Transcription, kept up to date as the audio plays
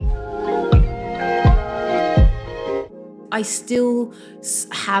I still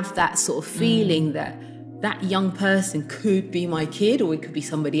have that sort of feeling that that young person could be my kid, or it could be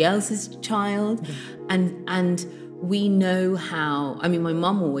somebody else's child. And we know how, I mean, my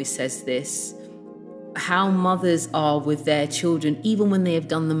mum always says this, how mothers are with their children, even when they have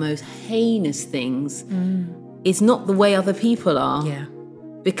done the most heinous things, is not the way other people are. Yeah.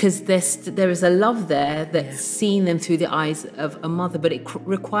 Because there is a love there that's seeing them through the eyes of a mother, but it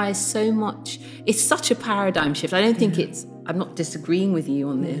requires so much. It's such a paradigm shift. I don't think I'm not disagreeing with you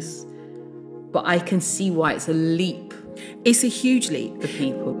on this, but I can see why it's a leap. It's a huge leap for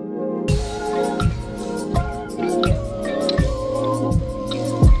people.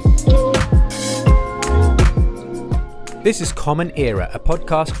 This is Common Era, a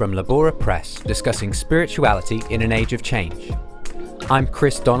podcast from Labora Press discussing spirituality in an age of change. I'm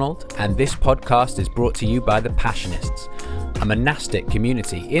Chris Donald, and this podcast is brought to you by The Passionists, a monastic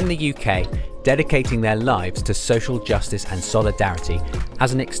community in the UK dedicating their lives to social justice and solidarity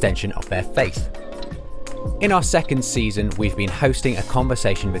as an extension of their faith. In our second season, we've been hosting a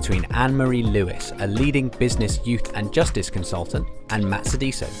conversation between Anne-Marie Lewis, a leading business, youth and justice consultant, and Matt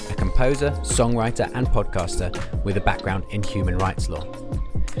Sadiso, a composer, songwriter and podcaster with a background in human rights law.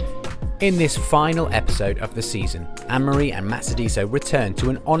 In this final episode of the season, Anne-Marie and Matt Sadiso return to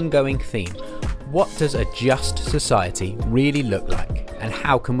an ongoing theme. What does a just society really look like, and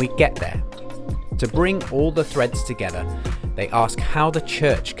how can we get there? To bring all the threads together, they ask how the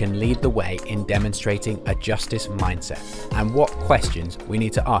church can lead the way in demonstrating a justice mindset, and what questions we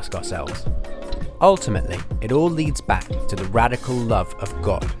need to ask ourselves. Ultimately, it all leads back to the radical love of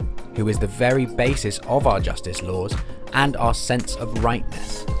God, who is the very basis of our justice laws and our sense of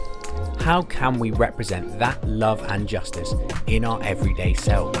rightness. How can we represent that love and justice in our everyday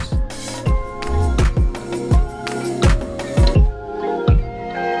selves?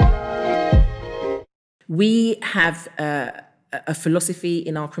 We have a philosophy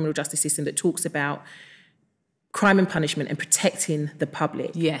in our criminal justice system that talks about crime and punishment and protecting the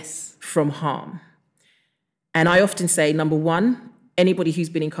public from harm. And I often say, number one, anybody who's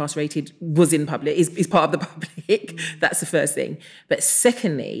been incarcerated was in public, is part of the public. That's the first thing. But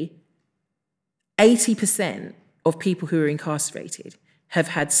secondly, 80% of people who are incarcerated have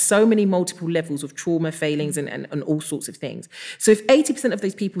had so many multiple levels of trauma, failings, and all sorts of things. So if 80% of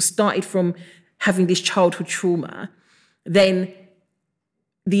those people started from having this childhood trauma, then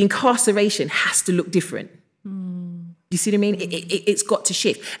the incarceration has to look different. You see what I mean? It's got to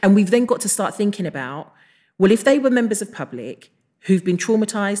shift. And we've then got to start thinking about, well, if they were members of public who've been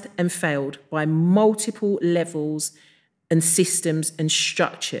traumatized and failed by multiple levels and systems and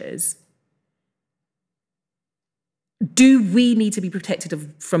structures, do we need to be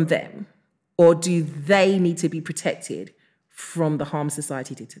protected from them, or do they need to be protected from the harm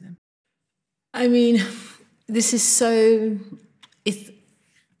society did to them? I mean, it's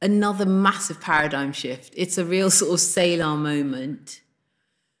another massive paradigm shift. It's a real sort of Selah moment,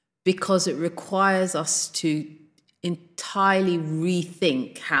 because it requires us to entirely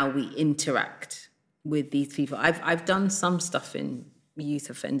rethink how we interact with these people. I've done some stuff in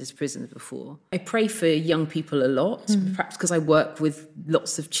youth offenders prisons before. I pray for young people a lot, perhaps because I work with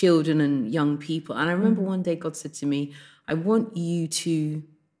lots of children and young people. And I remember one day God said to me, I want you to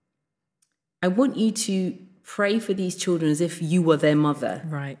pray for these children as if you were their mother.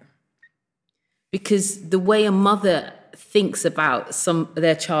 Right. Because the way a mother thinks about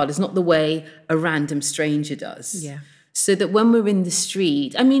their child is not the way a random stranger does. Yeah. So that when we're in the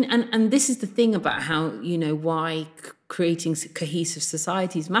street, I mean, and this is the thing about how, why creating cohesive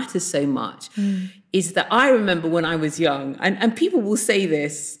societies matters so much, is that I remember when I was young, and people will say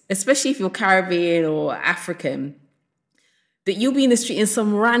this, especially if you're Caribbean or African, that you'll be in the street and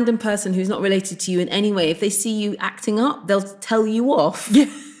some random person who's not related to you in any way, if they see you acting up, they'll tell you off. Yes.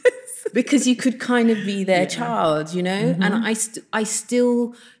 Because you could kind of be their child, And I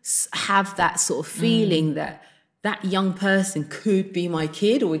still have that sort of feeling that young person could be my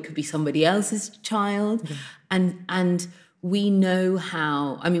kid, or it could be somebody else's child. Yeah. And we know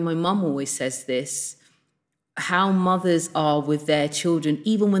how, I mean, my mum always says this, how mothers are with their children,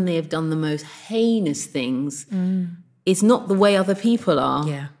 even when they have done the most heinous things, is not the way other people are.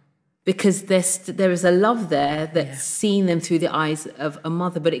 Yeah. Because there is a love there that's seeing them through the eyes of a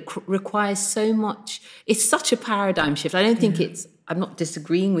mother, but it requires so much. It's such a paradigm shift. I don't think I'm not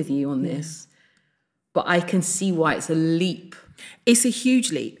disagreeing with you on this, but I can see why it's a leap. It's a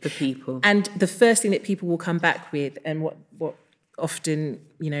huge leap for people. And the first thing that people will come back with, and what often,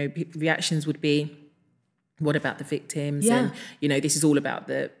 reactions would be, what about the victims? Yeah. And, this is all about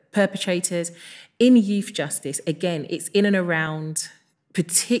the perpetrators. In youth justice, again, it's in and around,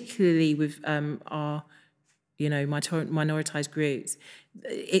 particularly with our minoritized groups,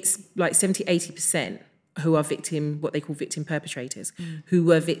 it's like 70-80% who are what they call victim perpetrators, who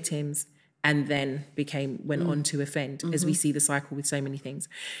were victims and then went on to offend, as we see the cycle with so many things.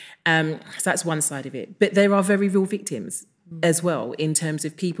 So that's one side of it. But there are very real victims as well, in terms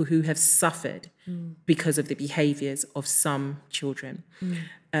of people who have suffered because of the behaviours of some children.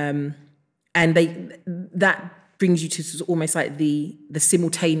 And that brings you to almost like the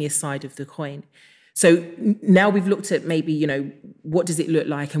simultaneous side of the coin. So now we've looked at maybe, what does it look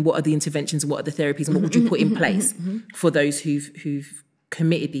like, and what are the interventions, and what are the therapies, and what would you put in place for those who've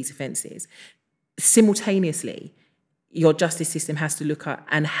committed these offences. Simultaneously, your justice system has to look at,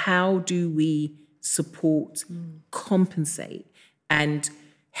 and how do we support, compensate, and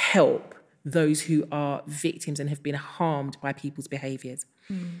help those who are victims and have been harmed by people's behaviours.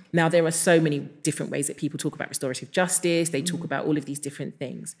 Now, there are so many different ways that people talk about restorative justice. They talk about all of these different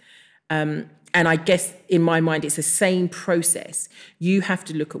things. And I guess in my mind, it's the same process. You have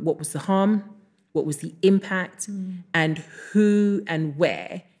to look at what was the harm, what was the impact, and who and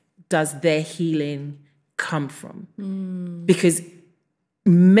where does their healing come from? Because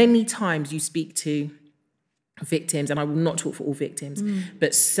many times you speak to victims, and I will not talk for all victims,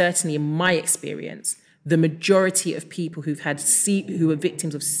 but certainly in my experience, the majority of people who are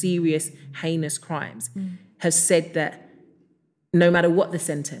victims of serious, heinous crimes have said that no matter what the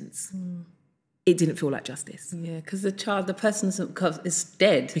sentence, it didn't feel like justice. Yeah, because the person is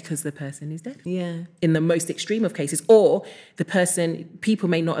dead. Because the person is dead. Yeah. In the most extreme of cases. Or people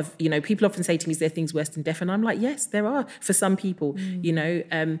may not have, people often say to me, is there things worse than death? And I'm like, yes, there are for some people,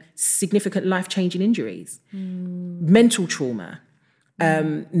 significant life-changing injuries, mental trauma,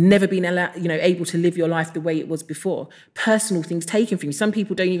 never been able to live your life the way it was before, personal things taken from you. Some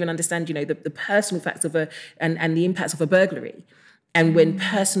people don't even understand, the personal facts of and the impacts of a burglary. And when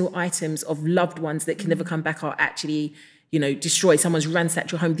personal items of loved ones that can never come back are actually, destroyed, someone's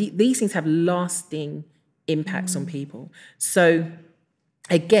ransacked your home. These things have lasting impacts on people. So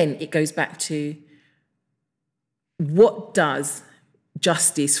again, it goes back to, what does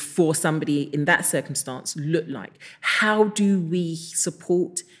justice for somebody in that circumstance look like? How do we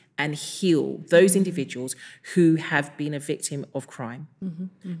support and heal those individuals who have been a victim of crime?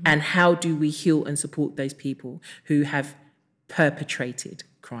 And how do we heal and support those people who have perpetrated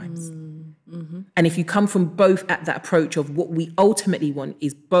crimes? And if you come from both at that approach of what we ultimately want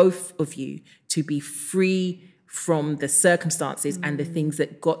is both of you to be free from the circumstances and the things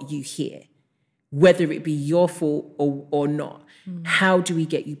that got you here, whether it be your fault or not, how do we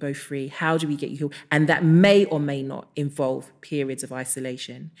get you both free? How do we get you healed? And that may or may not involve periods of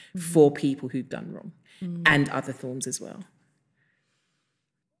isolation for people who've done wrong and other forms as well.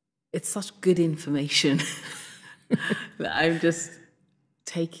 It's such good information. That I'm just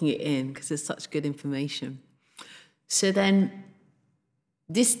taking it in because it's such good information. So then,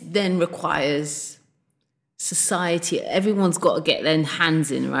 this then requires society. Everyone's got to get their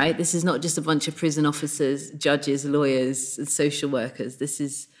hands in, right? This is not just a bunch of prison officers, judges, lawyers, and social workers. This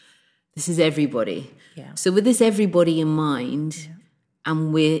is everybody. Yeah. So with this everybody in mind,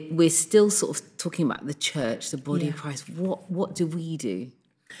 and we're still sort of talking about the church, the body of Christ. What do we do?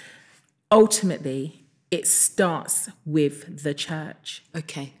 Ultimately, it starts with the church.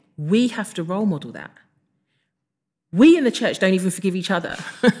 Okay. We have to role model that. We in the church don't even forgive each other.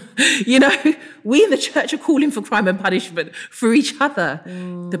 We in the church are calling for crime and punishment for each other.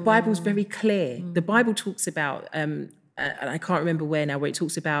 The Bible's very clear. The Bible talks about, and I can't remember where now, where it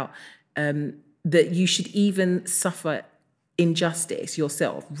talks about that you should even suffer injustice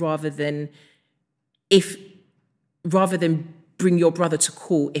yourself rather than bring your brother to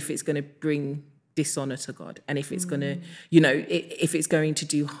court if it's going to bring dishonor to God, and if it's going to, if it's going to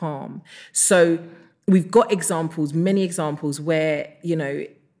do harm. So we've got many examples where,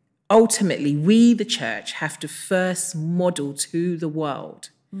 ultimately we, the church, have to first model to the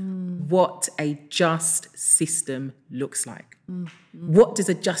world what a just system looks like. What does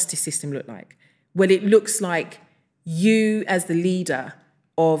a justice system look like? Well, it looks like you as the leader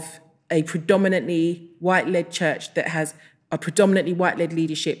of a predominantly white-led church that has a predominantly white-led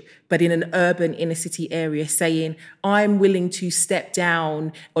leadership, but in an urban inner city area, saying, I'm willing to step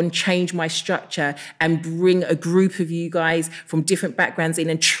down and change my structure and bring a group of you guys from different backgrounds in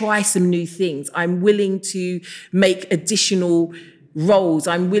and try some new things. I'm willing to make additional roles.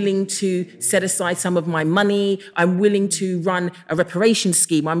 I'm willing to set aside some of my money. I'm willing to run a reparation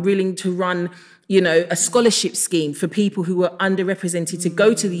scheme. I'm willing to run a scholarship scheme for people who are underrepresented to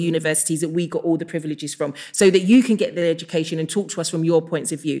go to the universities that we got all the privileges from, so that you can get their education and talk to us from your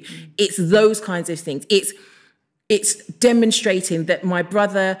points of view. It's those kinds of things. It's demonstrating that my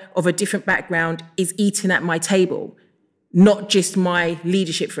brother of a different background is eating at my table, not just my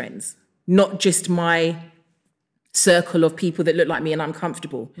leadership friends, not just my circle of people that look like me and I'm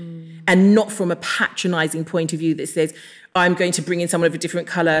comfortable, and not from a patronizing point of view that says, I'm going to bring in someone of a different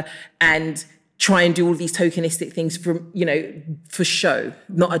color and try and do all these tokenistic things from, you know, for show,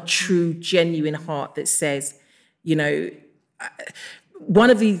 not a true, genuine heart that says, you know, one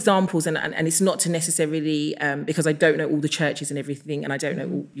of the examples, and it's not to necessarily, because I don't know all the churches and everything, and I don't know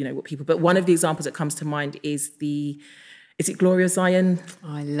all, you know, what people, but one of the examples that comes to mind is it Gloria Zion?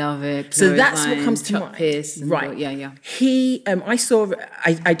 I love it. So Gloria that's Zion, what comes to Chuck mind. Pierce Right. Yeah. He,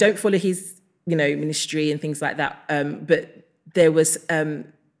 I don't follow his, you know, ministry and things like that, but there was,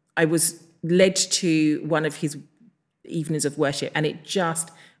 I was led to one of his evenings of worship, and it just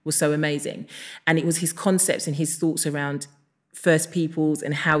was so amazing. And it was his concepts and his thoughts around First Peoples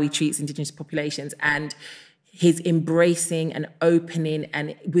and how he treats Indigenous populations, and his embracing and opening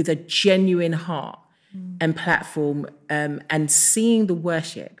and with a genuine heart and platform, and seeing the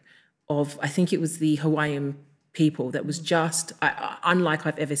worship of, I think it was the Hawaiian people, that was just unlike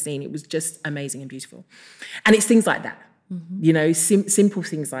I've ever seen. It was just amazing and beautiful. And it's things like that, you know, simple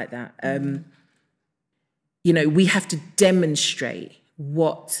things like that. You know, we have to demonstrate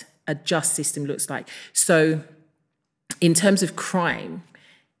what a just system looks like. So in terms of crime,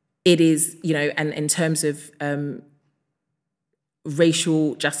 it is, you know, and in terms of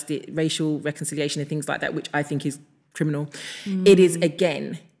racial justice, racial reconciliation and things like that, which I think is criminal, it is,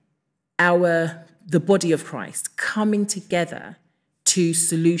 again, the body of Christ coming together to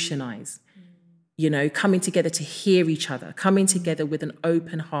solutionize, you know, coming together to hear each other, coming together with an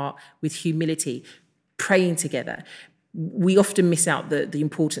open heart, with humility, praying together. We often miss out the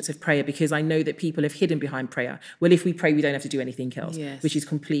importance of prayer, because I know that people have hidden behind prayer. Well, if we pray, we don't have to do anything else, which is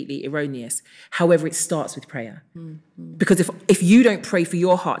completely erroneous. However, it starts with prayer. Because if you don't pray for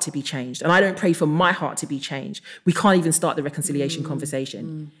your heart to be changed, and I don't pray for my heart to be changed, we can't even start the reconciliation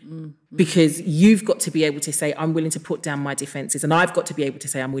conversation. Because you've got to be able to say, I'm willing to put down my defenses, and I've got to be able to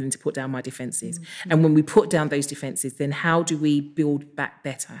say, I'm willing to put down my defenses. And when we put down those defenses, then how do we build back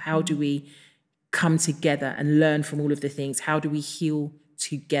better? How do we come together and learn from all of the things? How do we heal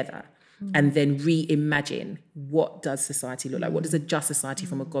together? And then reimagine, what does society look like? What does a just society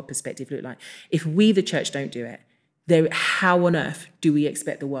from a God perspective look like? If we, the church, don't do it, how on earth do we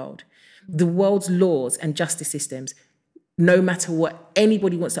expect the world? The world's laws and justice systems, no matter what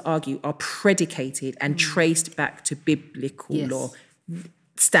anybody wants to argue, are predicated and traced back to biblical law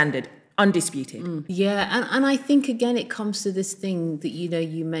standard. Undisputed. Yeah, and I think, again, it comes to this thing that, you know,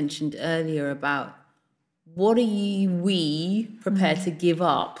 you mentioned earlier about what are we prepared to give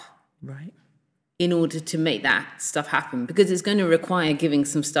up, right, in order to make that stuff happen? Because it's going to require giving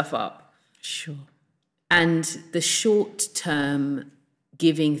some stuff up. Sure. And the short-term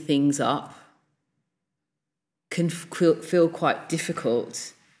giving things up can feel quite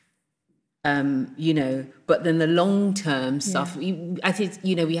difficult. You know, but then the long-term stuff, I think,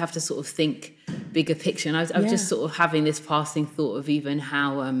 you know, we have to sort of think bigger picture. And I was just sort of having this passing thought of even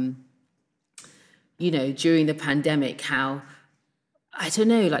how, you know, during the pandemic, how, I don't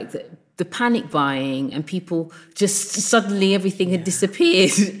know, like the panic buying and people just suddenly everything had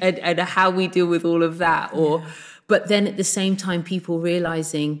disappeared and how we deal with all of that. But then at the same time, people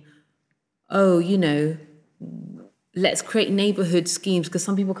realizing, oh, you know, let's create neighborhood schemes because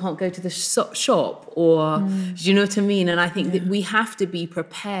some people can't go to the shop, or do you know what I mean? And I think that we have to be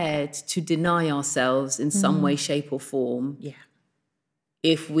prepared to deny ourselves in some way, shape or form. Yeah.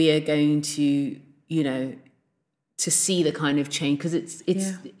 If we are going to, you know, to see the kind of change, because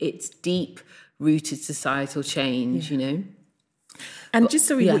it's deep rooted societal change, you know. And just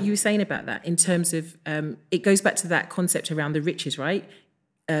what you were saying about that in terms of, it goes back to that concept around the riches, right?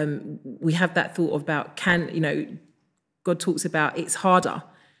 We have that thought about, you know, God talks about it's harder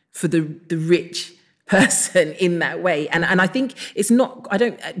for the rich person in that way. And I think it's not,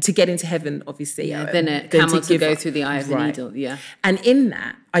 to get into heaven, obviously. Then a camel to go through the eye of the needle, And in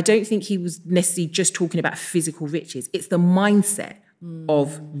that, I don't think he was necessarily just talking about physical riches. It's the mindset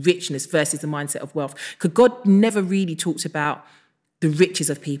of richness versus the mindset of wealth. Because God never really talked about the riches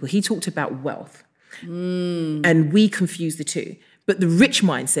of people. He talked about wealth. And we confuse the two. But the rich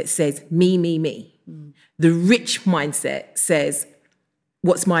mindset says, me, me, me. The rich mindset says,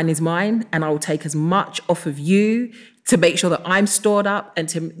 what's mine is mine, and I will take as much off of you to make sure that I'm stored up. And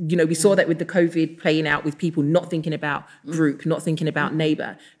to, you know, we saw that with the COVID playing out, with people not thinking about group, not thinking about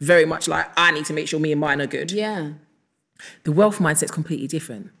neighbor, very much like, I need to make sure me and mine are good. Yeah. The wealth mindset is completely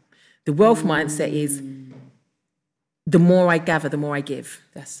different. The wealth mindset is, the more I gather, the more I give.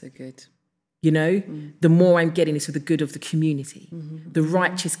 That's so good. the more I'm getting is for the good of the community. The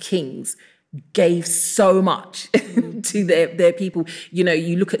righteous kings gave so much to their people.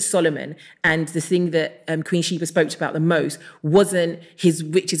 You look at Solomon, and the thing that Queen Sheba spoke about the most wasn't his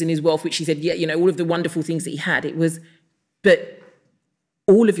riches and his wealth, which she said, all of the wonderful things that he had. It was, but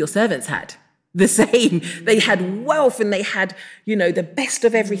all of your servants had the same. They had wealth, and they had, the best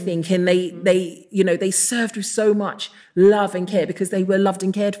of everything. And they served with so much love and care because they were loved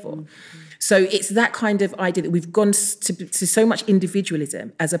and cared for. So it's that kind of idea that we've gone to so much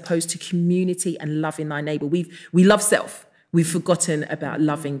individualism as opposed to community and loving thy neighbor. We love self. We've forgotten about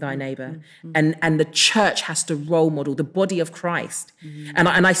loving thy neighbor. And the church has to role model the body of Christ. And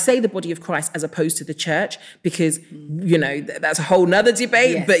I say the body of Christ as opposed to the church because, that's a whole nother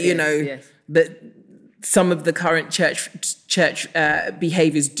debate. But some of the current church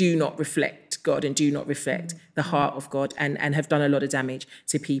behaviors do not reflect God and do not reflect the heart of God and have done a lot of damage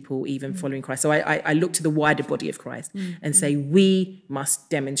to people even following Christ. So I look to the wider body of Christ and say we must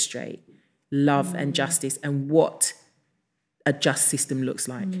demonstrate love and justice and what a just system looks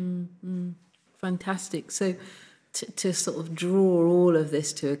like. Fantastic. So to sort of draw all of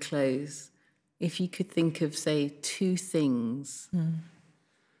this to a close, if you could think of, say, 2 things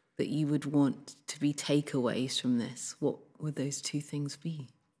that you would want to be takeaways from this, what would those 2 things be?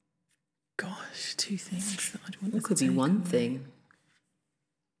 Gosh, 2 things that I'd want. It could be one thing.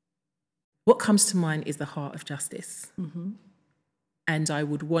 What comes to mind is the heart of justice. And I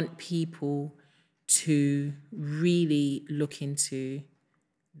would want people to really look into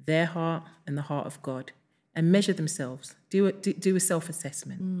their heart and the heart of God and measure themselves. Do a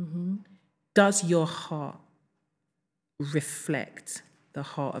self-assessment. Does your heart reflect the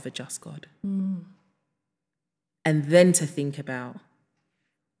heart of a just God? And then to think about,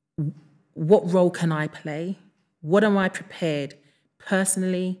 what role can I play? What am I prepared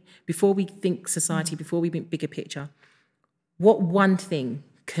personally, before we think society, before we think bigger picture? What one thing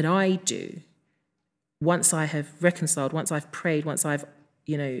could I do once I have reconciled, once I've prayed, once I've,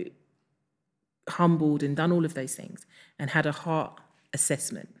 humbled and done all of those things and had a heart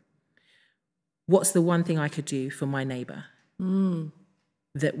assessment? What's the one thing I could do for my neighbour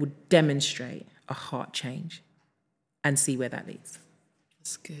that would demonstrate a heart change, and see where that leads?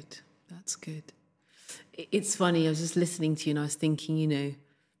 That's good. That's good. It's funny, I was just listening to you and I was thinking,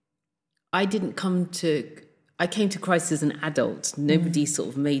 I came to Christ as an adult. Nobody sort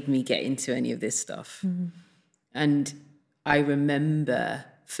of made me get into any of this stuff. And I remember,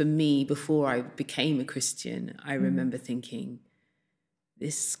 for me, before I became a Christian, I remember thinking,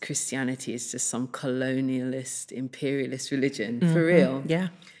 this Christianity is just some colonialist, imperialist religion, for real. Yeah.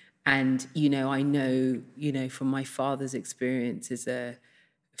 And, I know, from my father's experience as a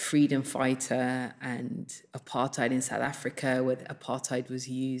freedom fighter and apartheid in South Africa, where apartheid was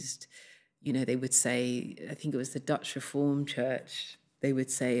used, they would say, I think it was the Dutch Reformed Church, they would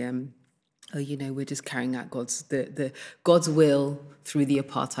say, we're just carrying out God's will through the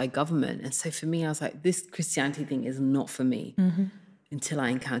apartheid government. And so for me, I was like, this Christianity thing is not for me until I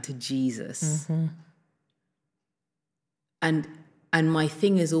encountered Jesus. And my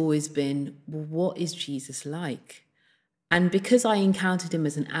thing has always been, well, what is Jesus like? And because I encountered him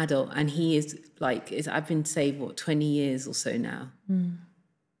as an adult, and he is I've been saved, 20 years or so now,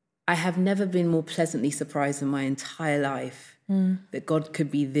 I have never been more pleasantly surprised in my entire life that God could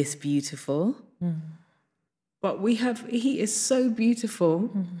be this beautiful. But he is so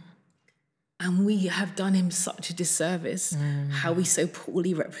beautiful. And we have done him such a disservice, how we so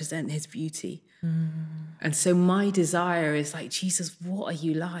poorly represent his beauty. And so my desire is like, Jesus, what are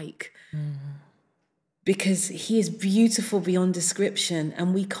you like? Because he is beautiful beyond description,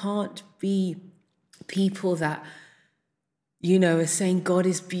 and we can't be people that, are saying God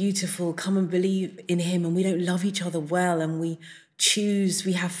is beautiful, come and believe in him, and we don't love each other well, and we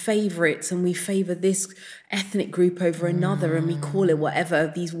have favorites, and we favor this ethnic group over another, and we call it whatever,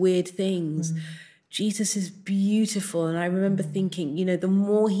 these weird things. Jesus is beautiful. And I remember thinking, the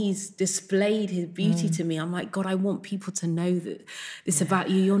more he's displayed his beauty to me, I'm like, God, I want people to know this about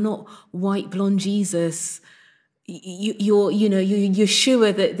you. You're not white blonde Jesus. You're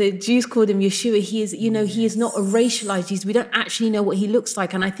Yeshua. The Jews called him Yeshua. He is, he is not a racialized Jesus. We don't actually know what he looks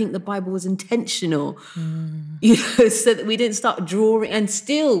like. And I think the Bible was intentional, so that we didn't start drawing, and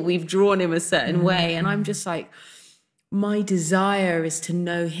still we've drawn him a certain way. And I'm just like, my desire is to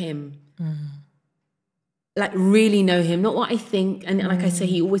know him. Like really know him, not what I think. And like I say,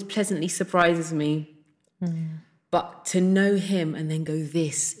 he always pleasantly surprises me. But to know him and then go,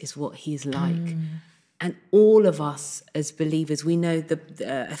 this is what he's like. And all of us as believers, we know the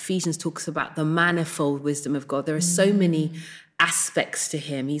Ephesians talks about the manifold wisdom of God. There are so many aspects to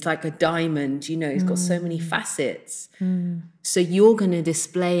him. He's like a diamond, you know, he's got so many facets. So you're going to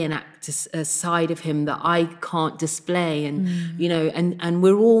display a side of him that I can't display. And, you know, and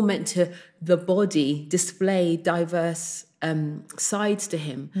we're all meant to, the body, display diverse sides to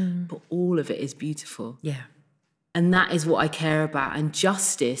him, but all of it is beautiful. Yeah. And that is what I care about. And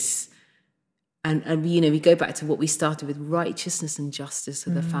justice, and you know, we go back to what we started with, righteousness and justice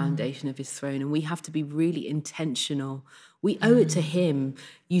are the foundation of his throne. And we have to be really intentional. We owe it to him.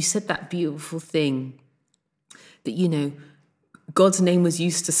 You said that beautiful thing that, you know, God's name was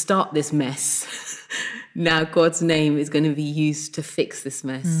used to start this mess. Now God's name is going to be used to fix this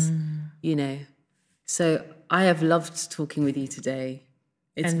mess, you know. So I have loved talking with you today.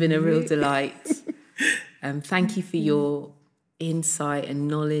 It's been a real delight. Thank you for your insight and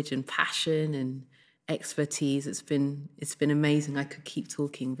knowledge and passion and expertise. It's been amazing. I could keep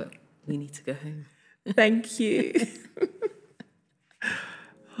talking, but we need to go home. Thank you.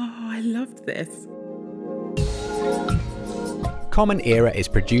 Oh, I loved this. Common Era is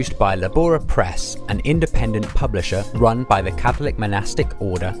produced by Labora Press, an independent publisher run by the Catholic monastic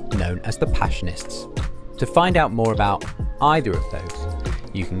order known as the Passionists. To find out more about either of those,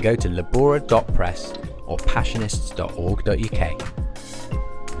 you can go to labora.press or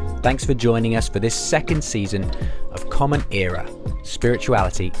passionists.org.uk. Thanks for joining us for this second season of Common Era,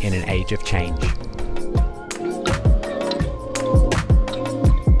 Spirituality in an Age of Change.